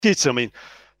kids, I mean,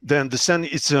 they understand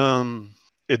it's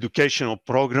educational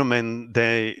program, and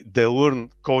they learn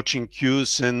coaching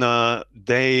cues, and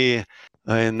they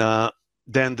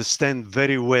understand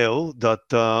very well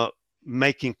that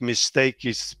making mistake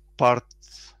is part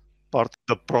of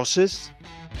the process.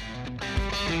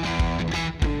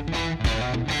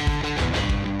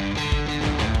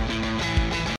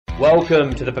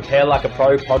 Welcome to the Prepare Like a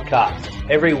Pro podcast.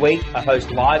 Every week, I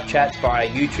host live chats via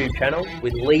our YouTube channel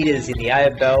with leaders in the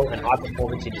AFL and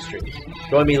high-performance industries.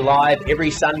 Join me live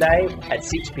every Sunday at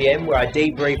 6 p.m, where I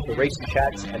debrief the recent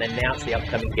chats and announce the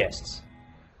upcoming guests.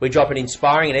 We drop an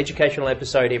inspiring and educational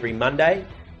episode every Monday.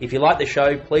 If you like the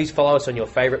show, please follow us on your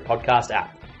favourite podcast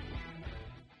app.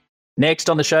 Next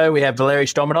on the show, we have Valery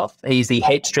Stominov. He's the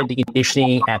head strength and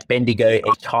conditioning at Bendigo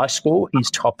East High School. His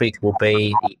topic will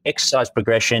be the exercise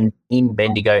progression in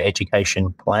Bendigo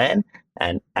Education Plan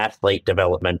and Athlete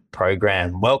Development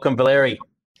Program. Welcome, Valery.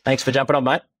 Thanks for jumping on,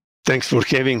 mate. Thanks for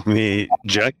having me,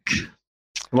 Jack. It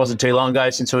wasn't too long ago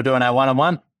since we were doing our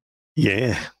one-on-one.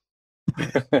 Yeah.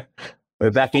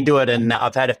 We're back into it, and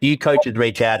I've had a few coaches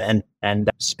reach out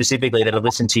and specifically that have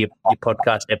listened to your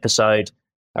podcast episode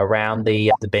around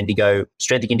the Bendigo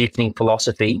strength and conditioning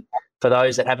philosophy. For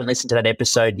those that haven't listened to that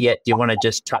episode yet, do you want to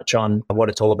just touch on what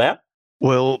it's all about?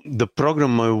 Well, the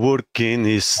program I work in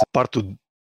is part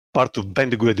of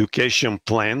Bendigo Education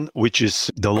Plan, which is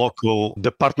the local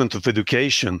Department of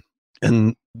Education.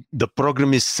 And the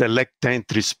program is Select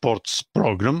Entry Sports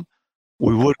Program.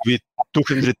 We work with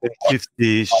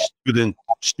 250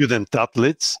 student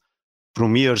athletes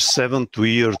from year 7 to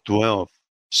year 12.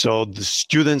 So the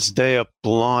students, they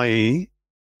apply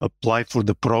for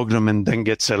the program and then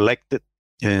get selected.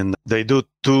 And they do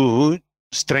 2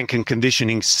 strength and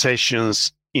conditioning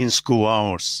sessions in school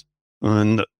hours.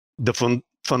 And the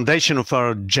foundation of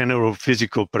our general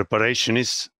physical preparation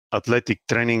is athletic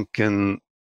training and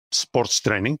sports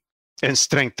training and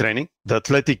strength training. The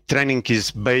athletic training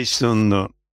is based on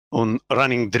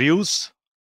running drills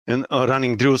and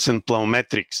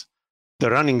plyometrics. The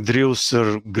running drills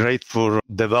are great for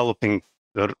developing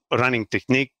the running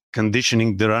technique,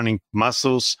 conditioning the running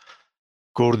muscles,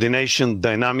 coordination,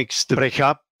 dynamics,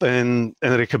 rehab, and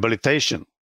rehabilitation.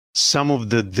 Some of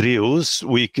the drills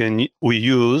we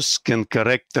use can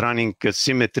correct running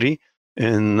asymmetry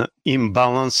and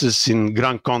imbalances in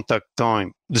ground contact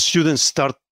time. The students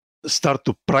start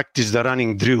to practice the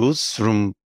running drills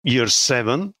from year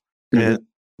 7, and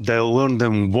they'll learn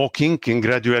them walking, and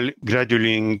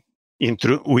gradually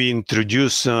we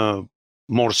introduce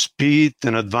more speed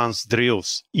and advanced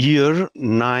drills. Year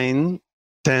 9,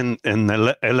 10, and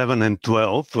 11 and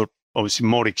 12 are obviously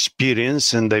more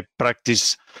experience, and they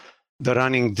practice the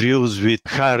running drills with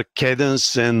higher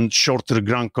cadence and shorter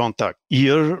ground contact.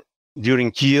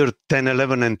 During year 10,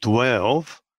 11, and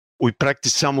 12, we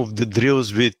practice some of the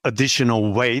drills with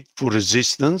additional weight for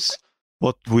resistance.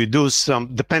 What we do,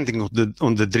 depending on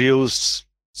the drills,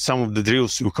 some of the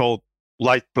drills we call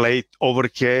light plate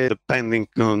overhead, depending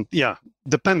on the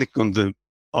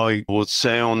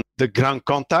ground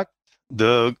contact.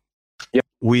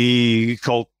 We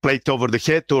call plate over the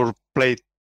head or plate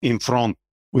in front.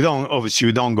 We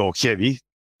don't go heavy.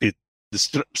 The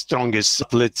strongest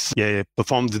athletes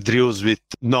perform the drills with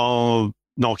no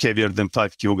heavier than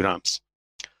 5 kilograms.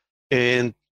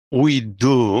 And we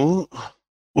do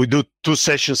 2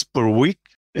 sessions per week.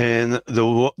 And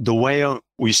the way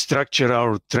we structure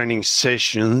our training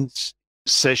sessions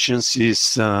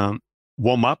is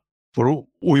warm up.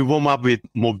 We warm up with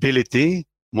mobility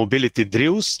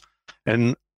drills,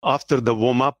 and after the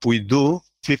warm up, we do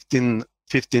 15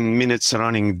 minutes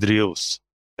running drills,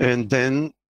 and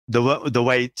then the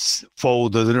weights follow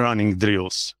the running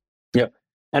drills. Yep.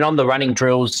 And on the running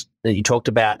drills that you talked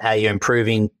about, how you're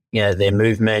improving, their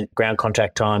movement, ground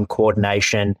contact time,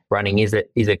 coordination. Running is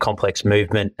a complex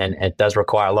movement, and it does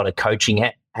require a lot of coaching.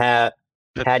 How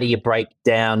do you break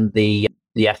down the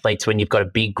athletes when you've got a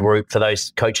big group? For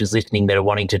those coaches listening that are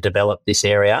wanting to develop this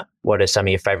area, what are some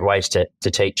of your favorite ways to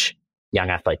teach young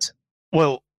athletes?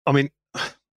 Well, I mean,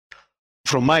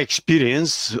 from my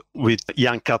experience with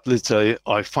young athletes,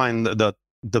 I find that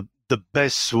the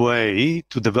best way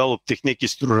to develop technique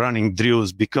is through running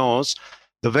drills, because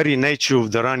the very nature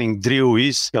of the running drill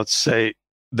is, let's say,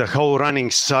 the whole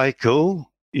running cycle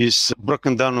is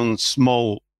broken down on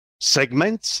small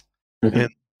segments. Mm-hmm. And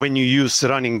when you use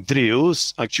running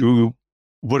drills, actually you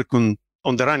work on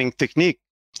the running technique.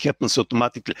 It happens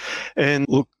automatically. And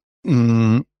look,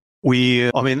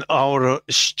 our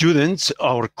students,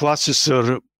 our classes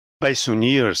are based on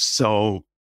years. So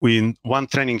in one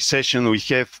training session, we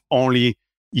have only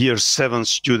year 7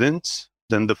 students.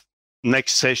 Then the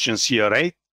next session's year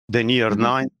 8. then year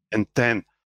 9 and 10.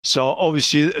 So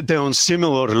obviously they're on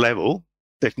similar level,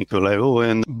 technical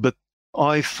level, but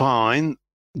I find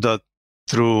that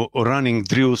through running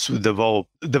drills, we develop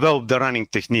the running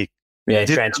technique. Yeah,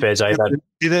 transfers over.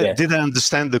 Did I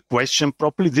understand the question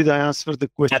properly? Did I answer the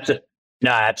question? Absolutely.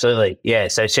 No, absolutely. Yeah.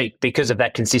 So because of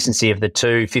that consistency of the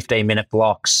 2 15-minute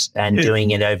blocks and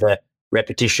doing it over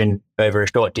repetition over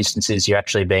short distances, you're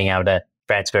actually being able to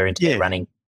transfer into the running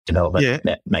development.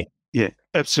 Yeah,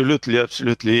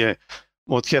 absolutely. Yeah.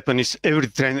 What happens is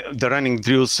the running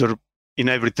drills are in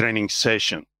every training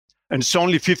session. And it's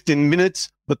only 15 minutes,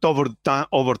 but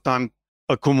over time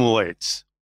accumulates.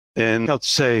 And I'd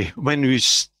say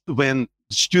when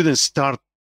students start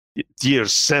year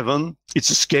 7,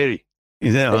 it's scary.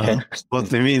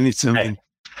 What I mean,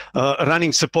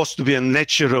 running's supposed to be a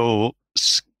natural,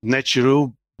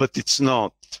 but it's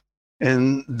not.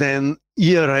 And then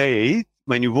year 8,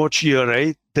 when you watch year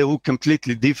 8, they look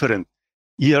completely different.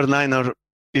 Year 9 are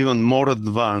even more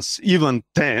advanced. Even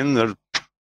 10 are,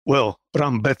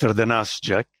 run better than us,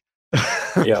 Jack.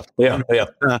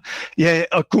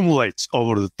 Accumulates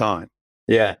over the time.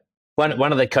 Yeah.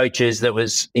 One of the coaches that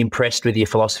was impressed with your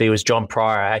philosophy was John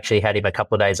Pryor. I actually had him a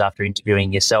couple of days after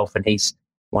interviewing yourself, and he's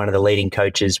one of the leading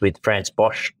coaches with Franz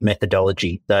Bosch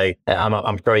methodology. So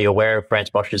I'm sure you're aware of Franz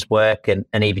Bosch's work, and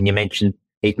even you mentioned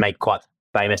he's made quite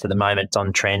famous at the moment. It's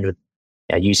on trend with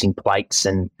using plates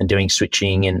and doing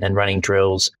switching and running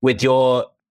drills. With your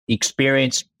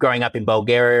experience growing up in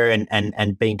Bulgaria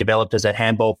and being developed as a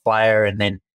handball player and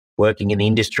then working in the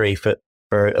industry for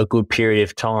a good period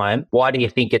of time, why do you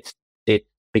think it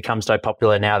become so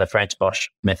popular now, the Franz Bosch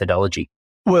methodology?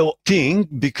 Well,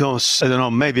 because, I don't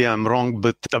know, maybe I'm wrong,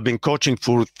 but I've been coaching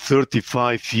for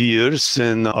 35 years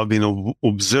and I've been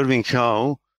observing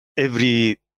how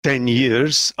every 10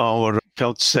 years our,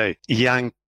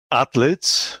 young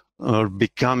athletes are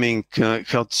becoming,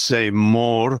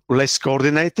 less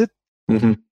coordinated.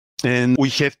 Mm-hmm. And we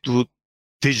have to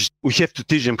teach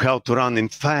them how to run. In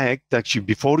fact, actually,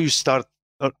 before you start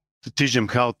to teach them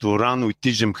how to run, we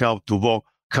teach them how to walk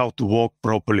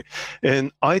properly.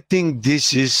 And I think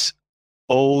this is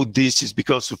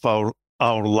because of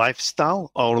our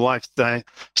lifestyle. Our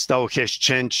lifestyle has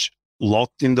changed a lot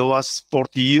in the last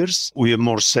 40 years. We are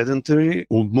more sedentary,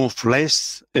 we move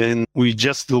less, and we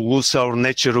just lose our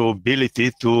natural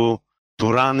ability to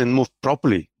run and move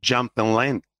properly, jump and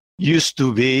land. Used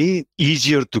to be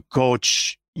easier to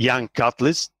coach young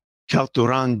athletes how to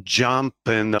run, jump,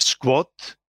 and squat.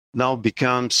 Now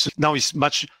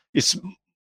it's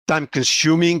time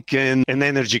consuming and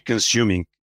energy consuming.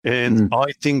 And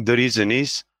I think the reason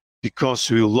is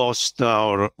because we lost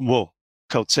our,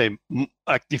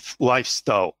 active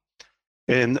lifestyle.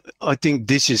 And I think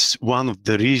this is one of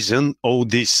the reasons all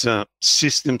these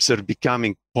systems are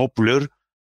becoming popular,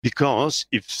 because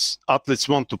if athletes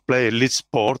want to play elite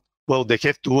sport, they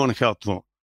have to learn how to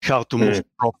move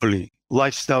properly.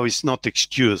 Lifestyle is not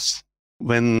excuse.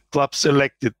 When clubs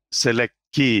select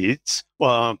kids,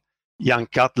 young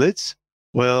athletes,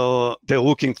 they're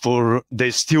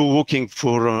still looking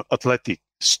for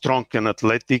strong and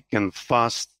athletic and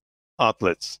fast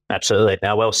athletes. Absolutely.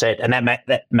 Now, well said. And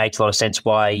that makes a lot of sense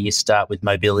why you start with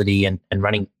mobility and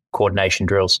running coordination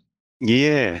drills.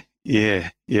 Yeah.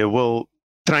 Well,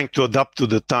 trying to adapt to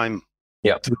the time.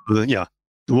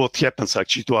 To what happens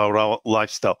actually to our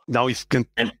lifestyle. Now,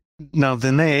 the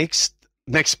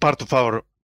next part of our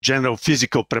general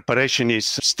physical preparation is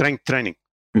strength training.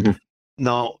 Mm-hmm.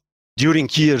 Now, during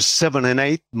years 7 and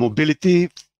 8, mobility,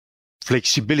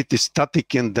 flexibility,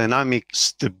 static and dynamic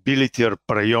stability are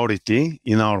priority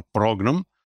in our program.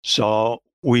 So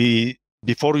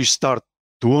before we start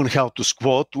to learn how to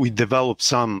squat, we develop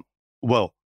some,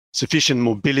 sufficient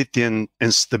mobility and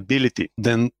stability.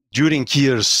 Then during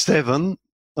year 7,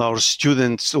 our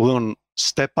students learn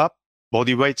step up,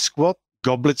 bodyweight squat,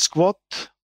 goblet squat,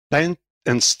 bent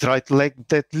and straight leg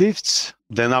deadlifts.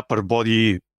 Then upper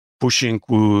body pushing,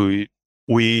 we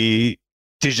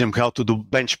teach them how to do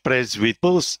bench press with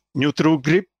pulse, neutral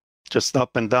grip, just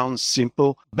up and down,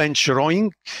 simple. Bench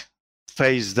rowing,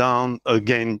 face down,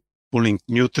 again, pulling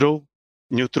neutral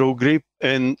grip,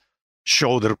 and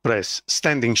shoulder press,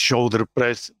 standing shoulder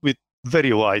press with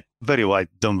very light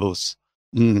dumbbells.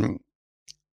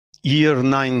 Year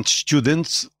 9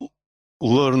 students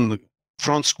learn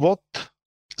front squat,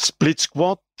 split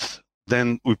squat.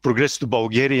 Then we progress to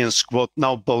Bulgarian squat.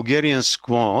 Now, Bulgarian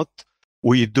squat,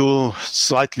 we do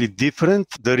slightly different.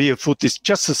 The rear foot is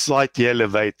just slightly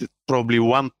elevated, probably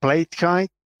one plate height,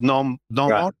 no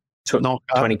more.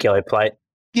 20 kilo plate.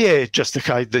 Yeah, just the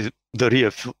height the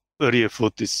rear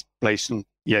foot is placed on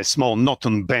small, not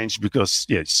on bench because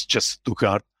it's just too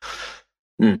hard,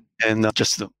 and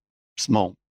just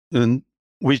small, and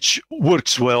which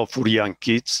works well for young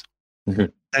kids.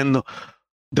 And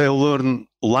they learn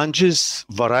lunges,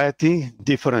 variety,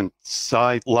 different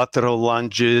side, lateral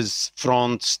lunges,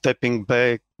 front, stepping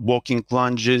back, walking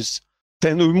lunges.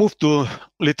 Then we move to a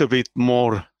little bit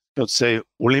more, let's say,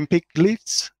 Olympic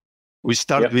lifts. We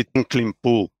start with clean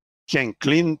pull, hang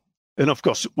clean. And of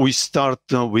course, we start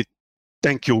with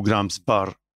 10 kilograms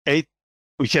bar.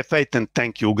 We have 8 and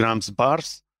 10 kilograms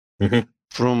bars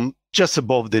from just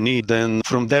above the knee. Then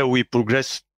from there, we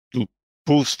progress to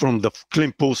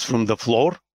clean pulls from the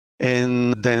floor,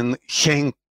 and then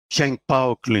hang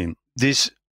power clean.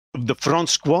 The front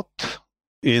squat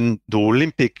in the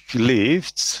Olympic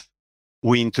lifts,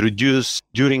 we introduced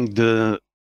during the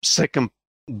second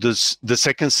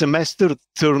semester,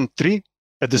 term 3,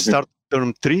 at the start of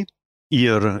term 3,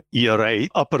 year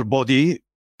 8, upper body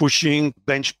pushing,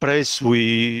 bench press,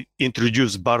 we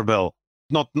introduce barbell.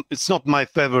 It's not my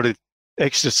favorite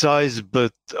exercise,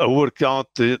 but a workout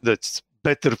that's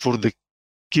better for the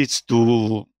kids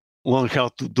to learn how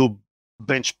to do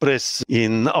bench press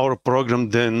in our program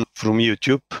than from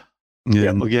YouTube.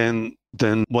 Again,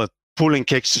 then pulling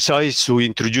exercise, we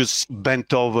introduce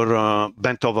bent over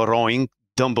rowing,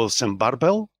 dumbbells and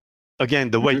barbell.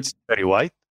 Again, the weight's very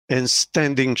wide, and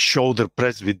standing shoulder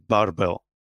press with bar.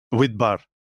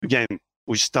 Again,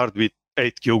 we start with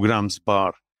 8 kilograms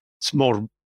bar. It's more,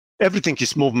 everything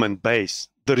is movement based.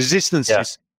 The resistance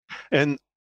is, and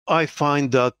I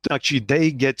find that actually they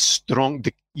get strong,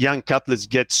 the young athletes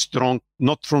get strong,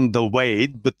 not from the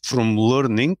weight, but from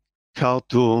learning how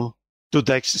to do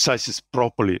the exercises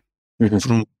properly,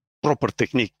 from proper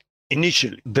technique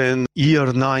initially. Then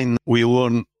year 9,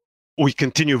 we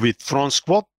continue with front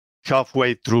squat.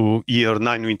 Halfway through year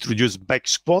 9, we introduce back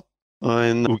squat,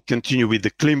 and we continue with the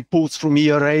clean pulls from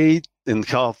year 8, and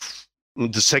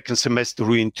the second semester,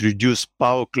 we introduce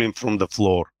power clean from the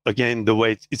floor. Again, the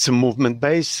weight, it's a movement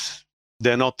base.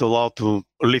 They're not allowed to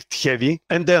lift heavy,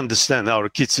 and they understand. Our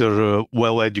kids are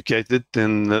well educated,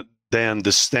 and they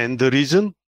understand the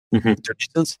reason.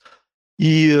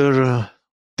 Year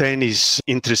 10 is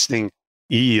interesting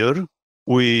year.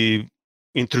 We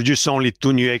introduce only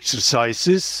 2 new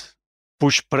exercises,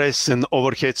 push press and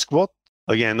overhead squat.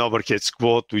 Again, overhead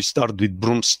squat, we start with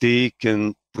broomstick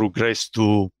and progress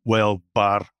to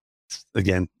bar.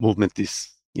 Again, movement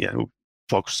is,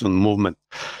 focus on movement.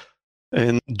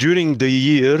 And during the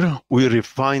year, we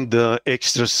refine the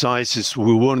exercises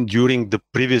we learned during the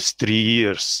previous 3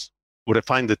 years. We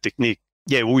refine the technique.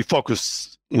 We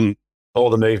focus on all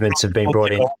the movements have been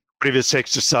brought in. Previous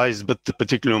exercise, but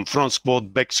particularly on front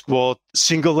squat, back squat,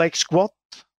 single leg squat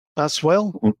as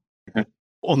well.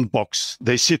 On box,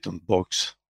 they sit on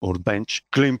box or bench.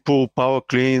 Clean pull, power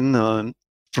clean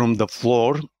from the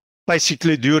floor.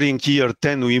 Basically, during year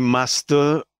 10, we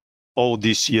master all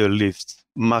these year lifts,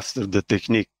 master the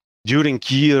technique. During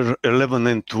year 11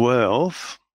 and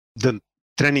 12, the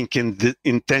training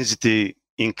intensity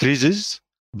increases,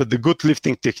 but the good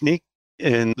lifting technique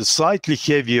and the slightly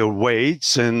heavier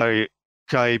weights and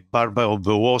high barbell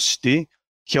velocity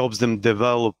helps them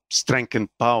develop strength and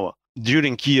power.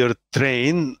 During year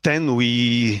 10,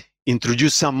 we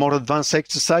introduce some more advanced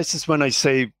exercises. When I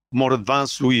say more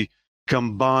advanced, we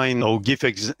combine, I'll give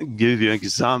you an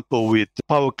example with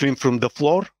power clean from the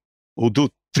floor. We'll do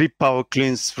 3 power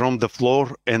cleans from the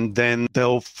floor, and then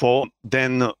they'll fall.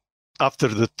 Then after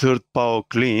the 3rd power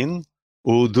clean,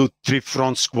 we'll do 3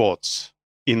 front squats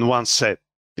in one set.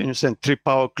 Can you send 3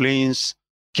 power cleans,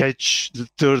 catch the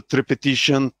 3rd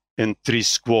repetition, and 3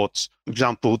 squats? For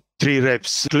example, 3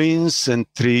 reps cleans and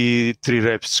 3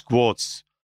 reps squats.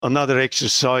 Another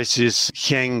exercise is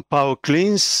hang power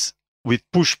cleans with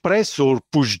push press or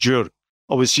push jerk.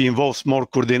 Obviously involves more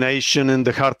coordination and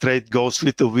the heart rate goes a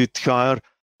little bit higher.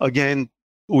 Again,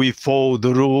 we follow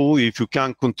the rule. If you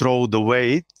can't control the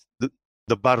weight,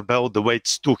 the barbell, the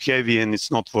weight's too heavy and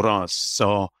it's not for us.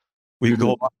 So we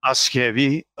go as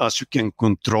heavy as you can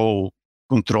control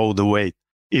the weight.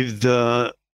 If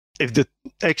the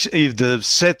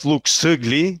set looks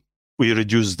ugly, we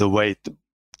reduce the weight.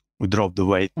 We drop the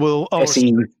weight. Well,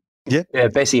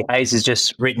 Bessie Hayes has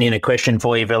just written in a question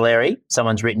for you, Valeri.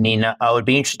 Someone's written in, I would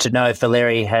be interested to know if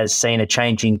Valeri has seen a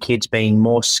change in kids being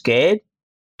more scared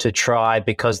to try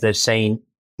because they've seen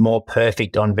more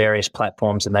perfect on various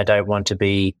platforms and they don't want to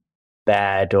be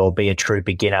bad or be a true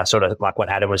beginner, sort of like what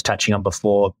Adam was touching on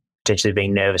before, potentially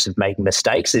being nervous of making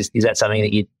mistakes. Is that something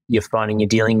that you're finding you're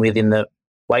dealing with in the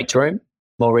weight room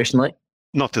more recently?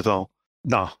 Not at all.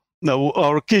 No,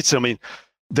 our kids, I mean,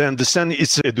 they understand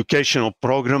it's an educational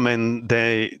program, and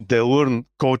they learn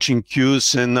coaching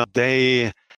cues, and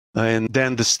they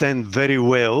understand very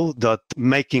well that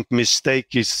making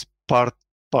mistake is part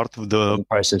of the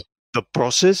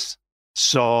process.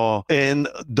 So, and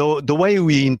the way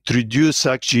we introduce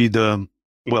actually the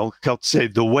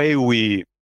way we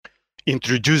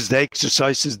introduce the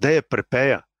exercises, they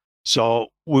prepare. So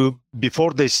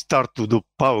before they start to do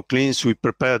power cleans, we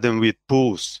prepare them with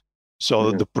pulls.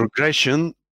 So the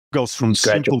progression goes from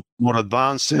simple to more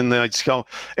advanced, and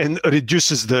and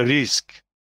reduces the risk.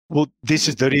 Well, this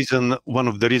is the reason, one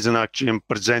of the reasons actually I'm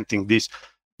presenting this.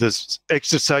 The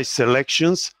exercise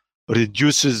selections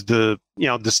reduces the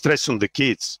stress on the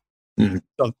kids.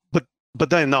 But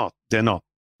they're not. They know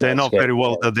very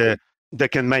well that they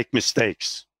can make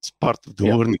mistakes. It's part of the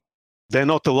learning. They're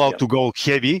not allowed to go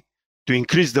heavy, to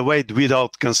increase the weight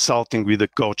without consulting with the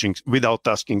coaching, without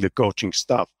asking the coaching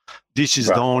staff. This is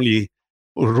the only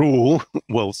rule,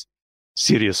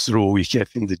 serious rule we have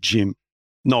in the gym.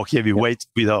 No heavy weights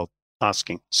without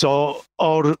asking. So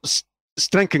our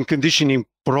strength and conditioning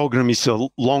program is a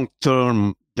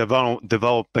long-term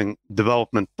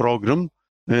development program,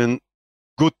 and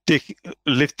good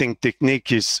lifting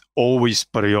technique is always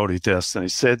priority, as I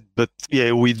said. But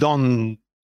we don't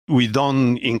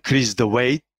increase the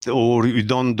weight, or we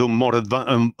don't do more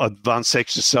advanced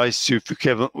exercise if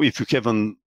you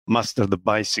haven't mastered the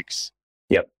basics.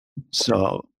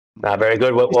 So very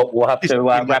good. We'll have to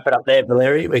wrap it up there,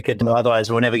 Valeri. We could, otherwise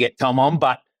we'll never get Tom on.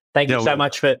 But thank you so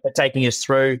much for taking us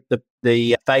through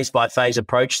the phase-by-phase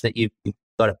approach that you've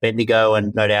got at Bendigo,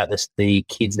 and no doubt the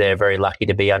kids there are very lucky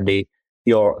to be under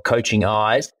your coaching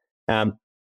eyes.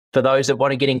 For those that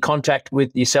want to get in contact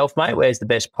with yourself, mate, where's the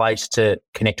best place to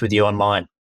connect with you online?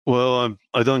 Well,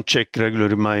 I don't check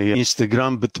regularly my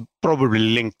Instagram, but probably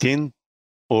LinkedIn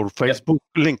or Facebook.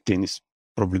 LinkedIn is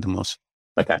probably the most.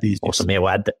 Okay, awesome. Yeah, we'll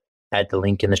add the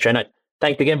link in the show note.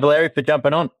 Thanks again, Valeri, for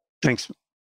jumping on. Thanks.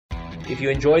 If you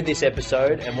enjoyed this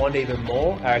episode and want even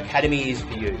more, our academy is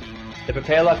for you. The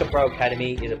Prepare Like a Pro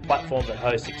Academy is a platform that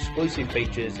hosts exclusive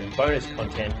features and bonus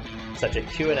content, such as a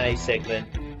Q&A segment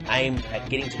aimed at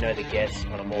getting to know the guests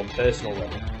on a more personal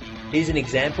level. Here's an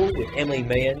example with Emily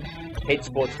Meehan, head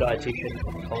sports dietitian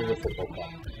of the Collingwood Football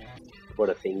Club. What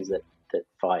are things that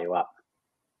fire you up?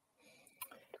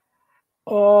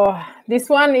 Oh, this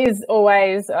one is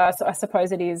always, I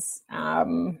suppose it is,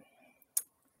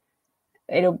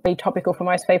 it'll be topical for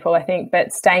most people, I think,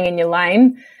 but staying in your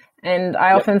lane. And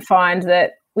I often find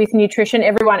that with nutrition,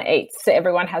 everyone eats, so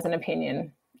everyone has an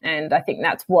opinion. And I think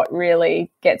that's what really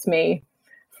gets me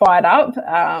fired up,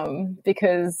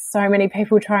 because so many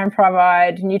people try and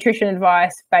provide nutrition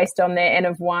advice based on their N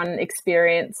of 1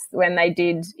 experience when they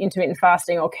did intermittent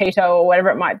fasting or keto or whatever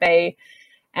it might be.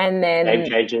 And then game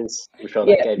changes,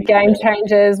 game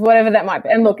changes, whatever that might be.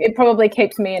 And look, it probably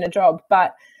keeps me in a job,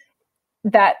 but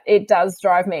that it does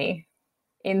drive me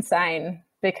insane,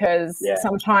 because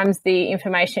sometimes the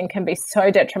information can be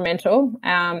so detrimental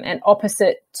and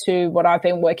opposite to what I've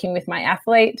been working with my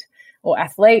athlete or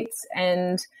athletes,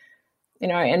 and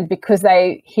and because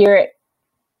they hear it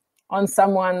on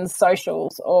someone's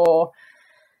socials or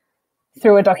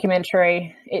through a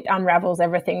documentary, it unravels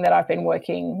everything that I've been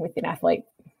working with an athlete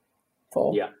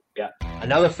for.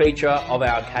 Another feature of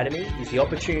our academy is the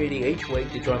opportunity each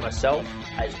week to join myself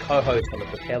as co-host on the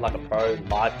Prepare Like a Pro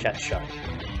live chat show.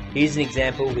 Here's an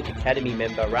example with Academy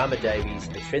member Rama Davies,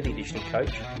 the strength and conditioning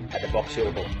coach at the Box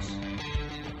Hill Hawks.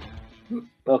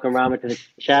 Welcome, Rama, to the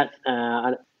chat.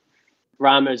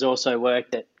 Rama has also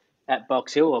worked at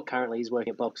Box Hill, or currently he's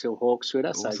working at Box Hill Hawks with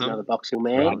us. Awesome. So he's another Box Hill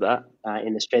man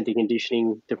in the strength and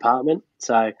conditioning department.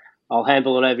 So I'll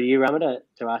handle it over to you, Rama,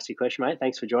 to ask your question, mate.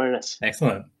 Thanks for joining us.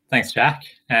 Excellent. Thanks, Jack.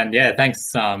 And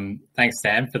thanks Sam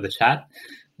for the chat.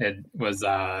 It was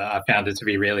I found it to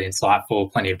be really insightful,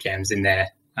 plenty of gems in there,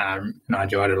 and I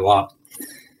enjoyed it a lot.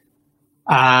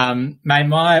 Mate,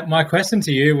 my question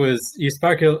to you was, you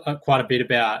spoke quite a bit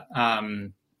about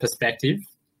perspective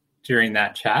during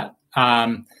that chat.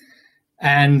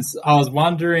 And I was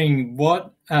wondering,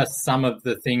 what are some of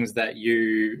the things that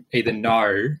you either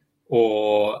know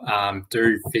or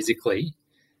do physically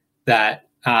that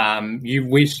you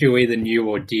wish you either knew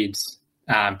or did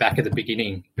back at the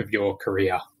beginning of your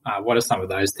career? What are some of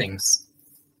those things?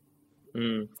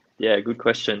 Good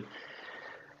question.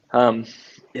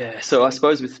 So I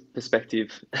suppose with perspective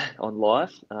on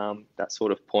life, that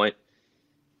sort of point,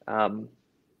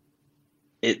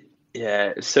 it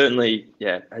certainly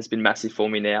has been massive for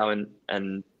me now,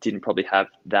 and didn't probably have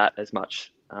that as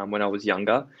much when I was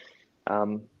younger.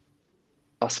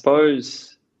 I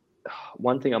suppose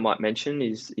one thing I might mention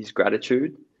is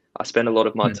gratitude. I spend a lot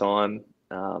of my time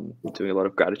doing a lot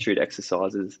of gratitude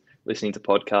exercises, listening to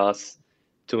podcasts,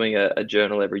 doing a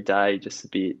journal every day,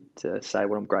 just to say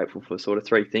what I'm grateful for, sort of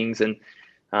 3 things. And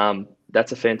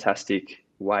that's a fantastic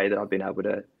way that I've been able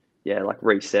to,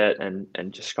 reset and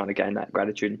just kind of gain that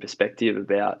gratitude and perspective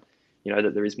about,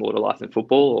 that there is more to life than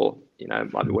football, or,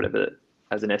 might be whatever,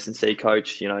 as an S&C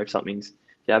coach, if you're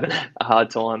having a hard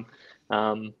time,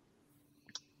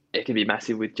 it can be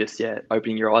massive with just,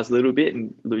 opening your eyes a little bit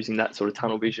and losing that sort of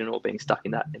tunnel vision or being stuck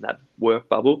in that work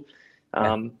bubble.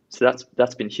 So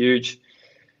that's been huge.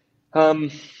 I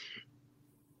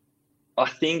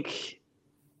think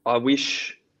I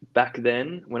wish back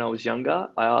then when I was younger,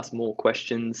 I asked more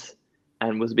questions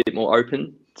and was a bit more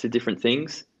open to different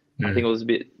things. I think I was a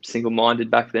bit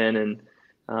single-minded back then, and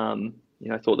I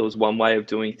thought there was one way of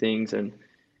doing things. And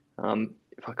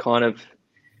if I kind of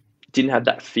didn't have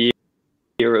that fear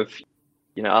of,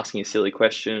 asking a silly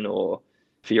question or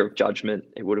fear of judgment,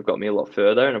 it would have got me a lot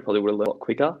further, and I probably would have learned a lot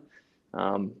quicker.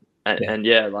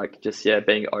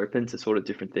 Being open to sort of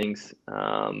different things,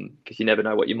 because you never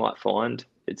know what you might find.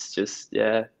 It's just,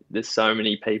 there's so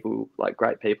many people, like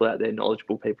great people out there,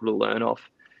 knowledgeable people to learn off.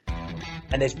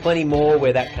 And there's plenty more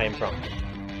where that came from.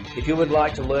 If you would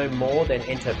like to learn more, then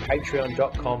enter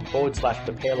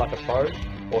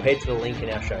patreon.com/preparelikeapro or head to the link in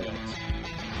our show notes.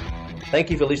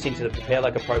 Thank you for listening to the Prepare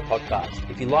Like a Pro podcast.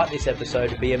 If you like this episode,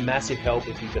 it'd be a massive help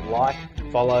if you could like,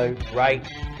 follow, rate,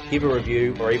 give a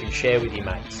review, or even share with your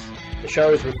mates. The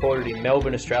show is recorded in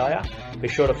Melbourne, Australia. Be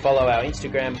sure to follow our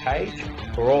Instagram page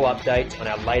for all updates on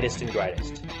our latest and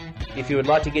greatest. If you would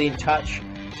like to get in touch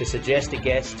to suggest a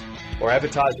guest or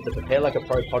advertise with the Prepare Like a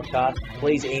Pro podcast,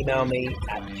 please email me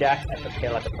at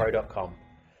jack@preparelikeapro.com.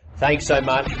 Thanks so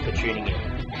much for tuning in.